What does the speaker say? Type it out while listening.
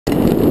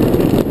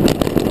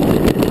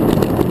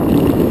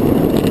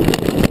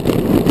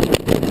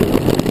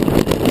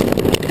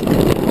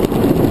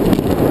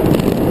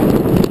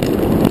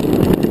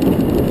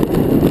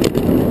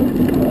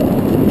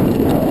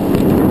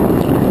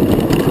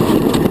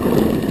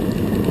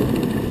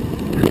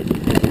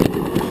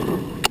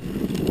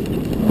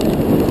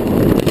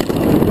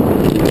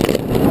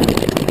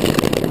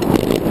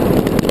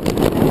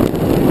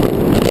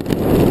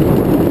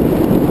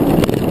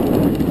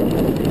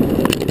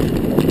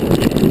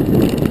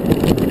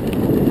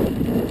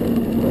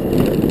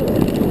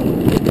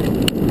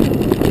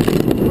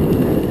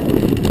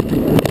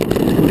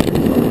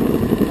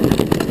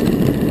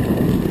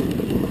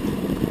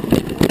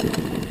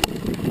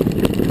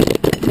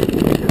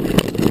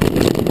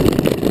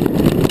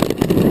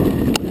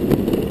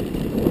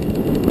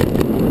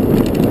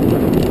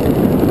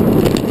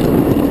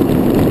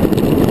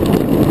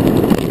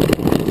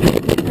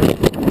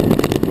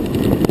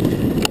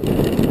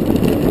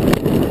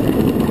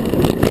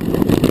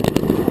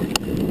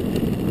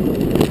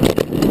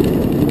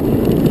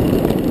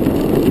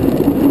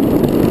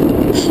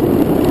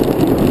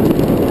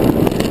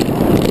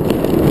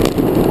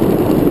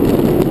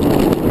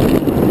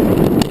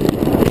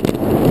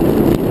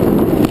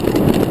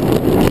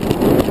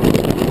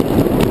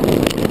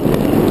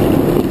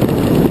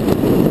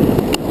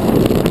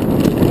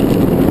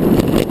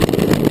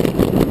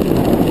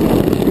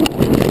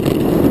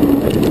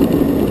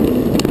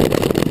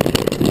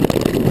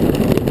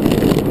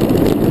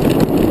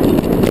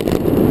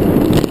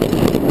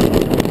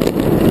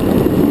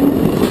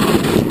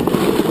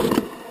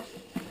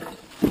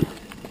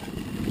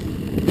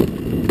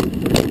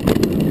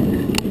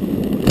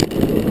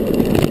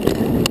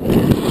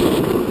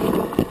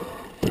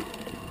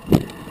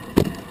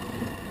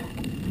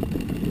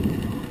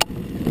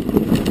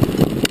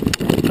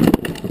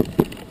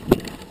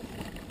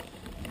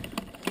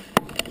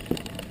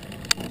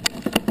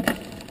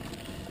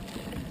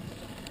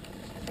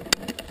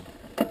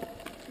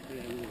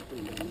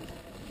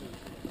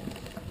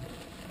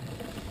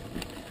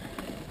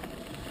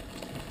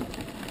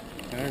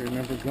I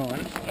remember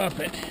going up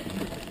it.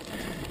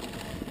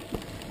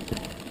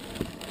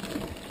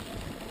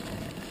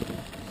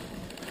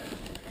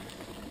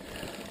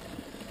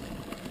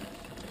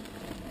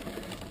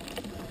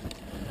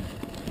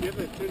 You have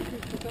a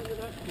 10-foot on the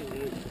back?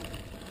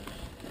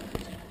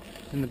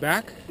 In the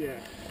back? Yeah.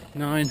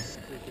 9. Okay.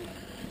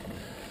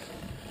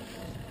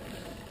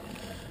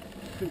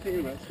 I'm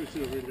thinking about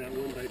switching over to that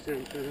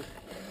 1x10 setup.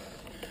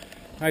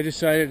 I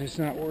decided it's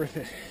not worth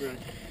it. Right.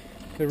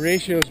 The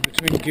ratios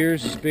between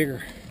gears is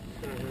bigger.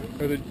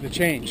 Or the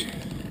change.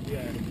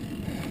 Yeah.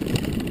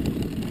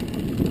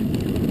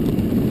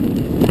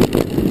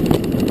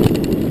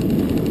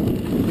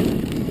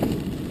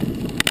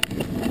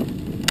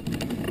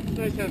 It's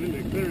nice having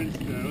the clearance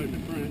though in the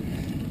front.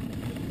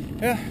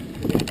 Yeah.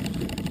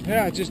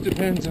 Yeah, it just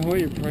depends on what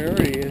your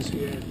priority is.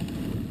 Yeah.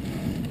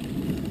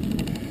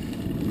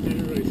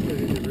 Everybody's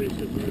studying the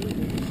ratio for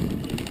everything.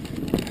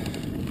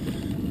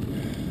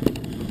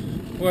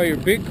 Well, your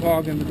big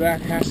cog in the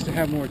back has to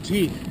have more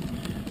teeth.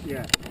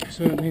 Yeah.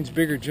 So it means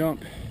bigger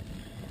jump.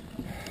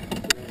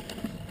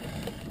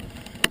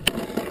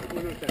 I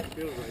wonder if that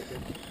feels like it.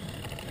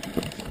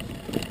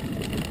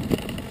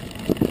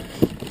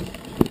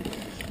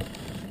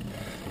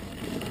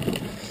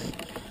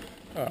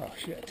 Oh,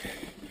 shit.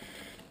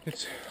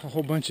 It's a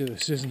whole bunch of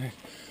this, isn't it?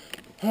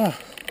 Oh.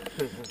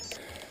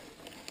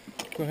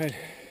 Go ahead.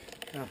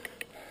 Oh.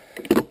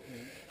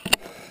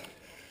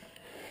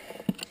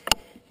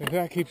 If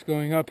that keeps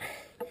going up,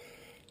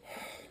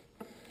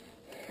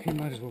 you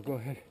might as well go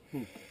ahead.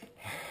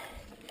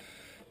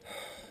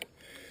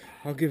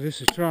 I'll give this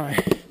a try.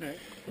 Right.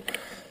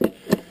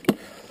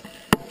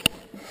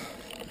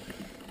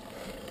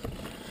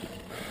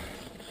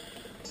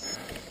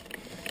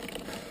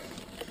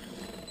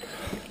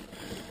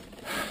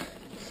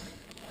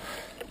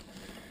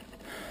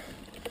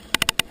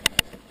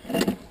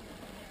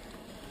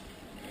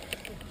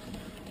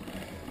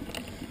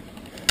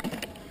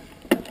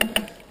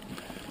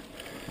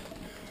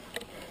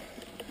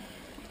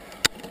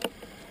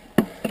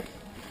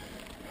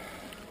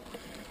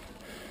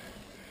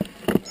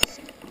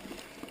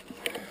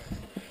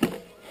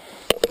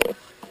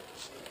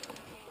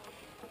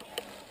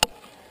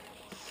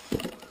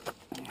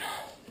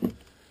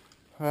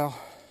 Well,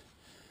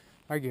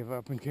 I give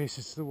up in case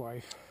it's the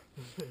wife.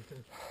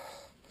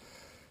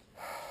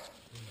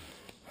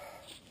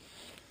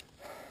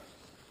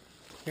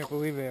 Can't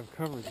believe they have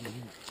covers in here.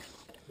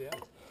 Yeah.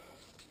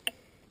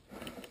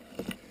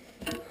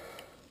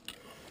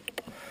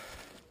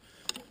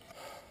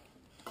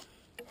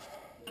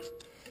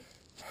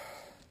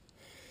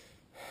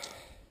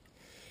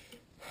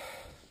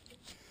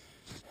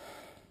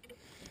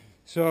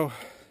 So,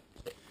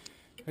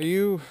 are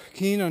you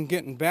keen on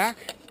getting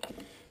back?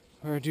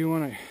 Or do you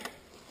want to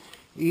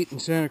eat in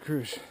Santa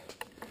Cruz?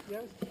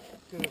 Yeah.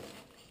 Good.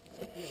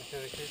 Yeah,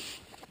 Santa Cruz.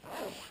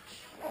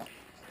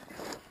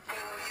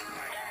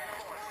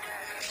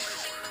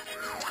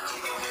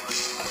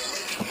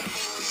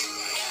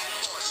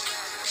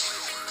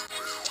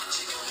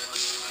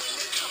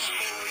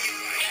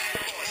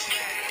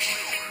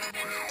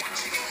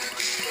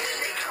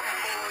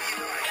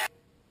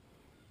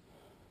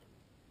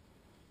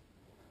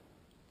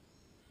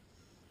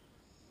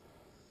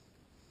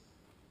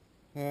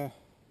 Yeah,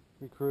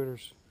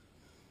 recruiters.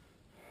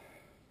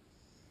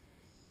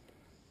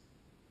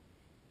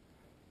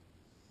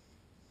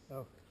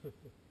 Oh.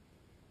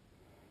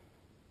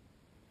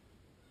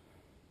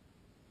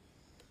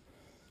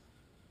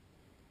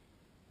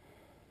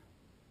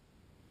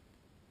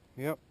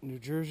 Yep, New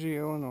Jersey,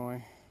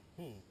 Illinois.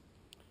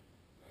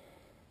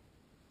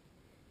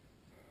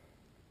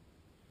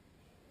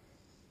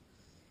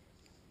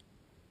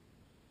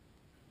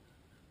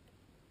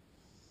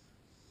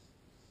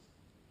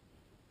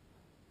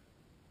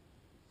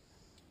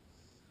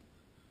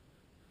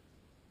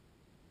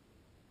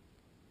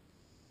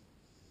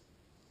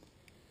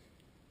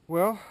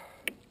 Well,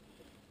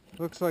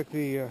 looks like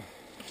the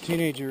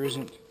teenager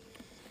isn't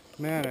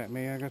mad at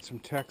me. I got some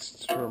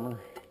texts from her.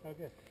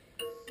 Okay.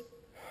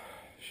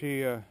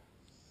 She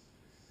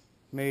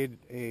made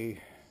a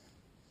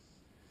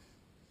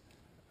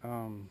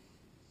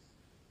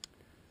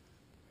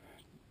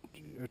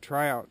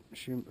tryout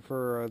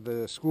for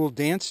the school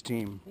dance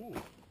team. Ooh.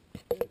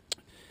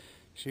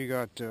 She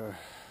got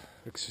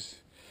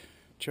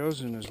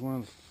chosen as one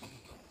of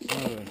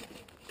the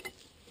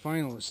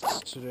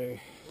finalists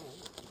today.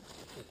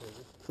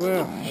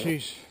 Well,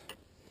 she's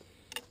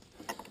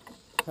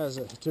has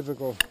a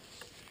typical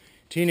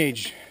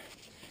teenage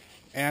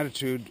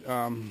attitude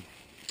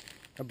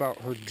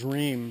about her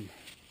dream,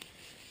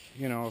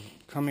 you know, of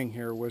coming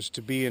here was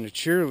to be in a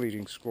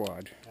cheerleading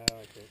squad. Oh,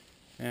 okay.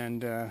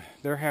 And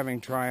they're having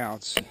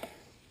tryouts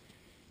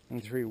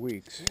in 3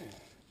 weeks.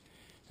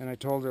 And I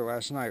told her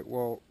last night,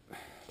 well,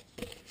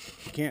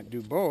 you can't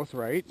do both,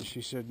 right? And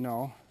she said,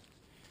 no.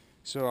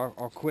 So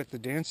I'll quit the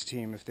dance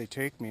team if they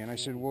take me. And I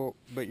said, well,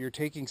 but you're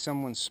taking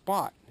someone's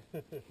spot.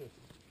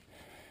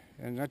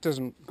 And that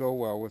doesn't go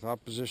well with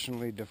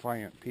oppositionally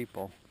defiant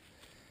people.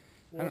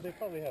 Well, they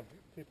probably have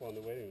people on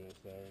the waiting list,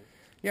 though.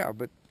 Yeah,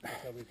 but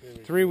Probably 3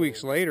 weeks 3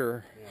 weeks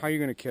later, Yeah. how are you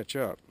going to catch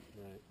up?